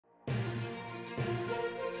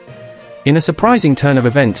In a surprising turn of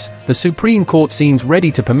events, the Supreme Court seems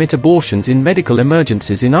ready to permit abortions in medical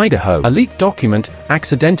emergencies in Idaho. A leaked document,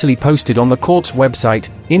 accidentally posted on the court's website,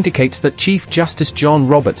 indicates that Chief Justice John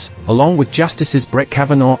Roberts, along with Justices Brett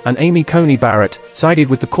Kavanaugh and Amy Coney Barrett, sided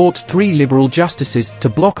with the court's 3 liberal justices to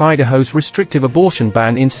block Idaho's restrictive abortion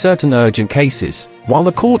ban in certain urgent cases. While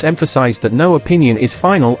the court emphasized that no opinion is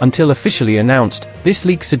final until officially announced, this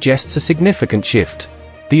leak suggests a significant shift.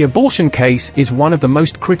 The abortion case is one of the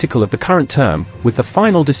most critical of the current term, with the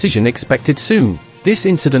final decision expected soon. This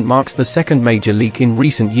incident marks the second major leak in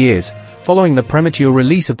recent years, following the premature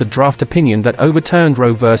release of the draft opinion that overturned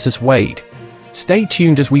Roe v. Wade. Stay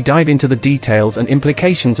tuned as we dive into the details and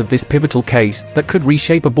implications of this pivotal case that could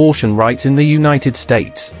reshape abortion rights in the United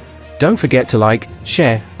States. Don't forget to like,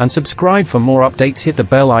 share, and subscribe for more updates. Hit the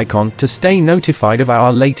bell icon to stay notified of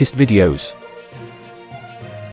our latest videos.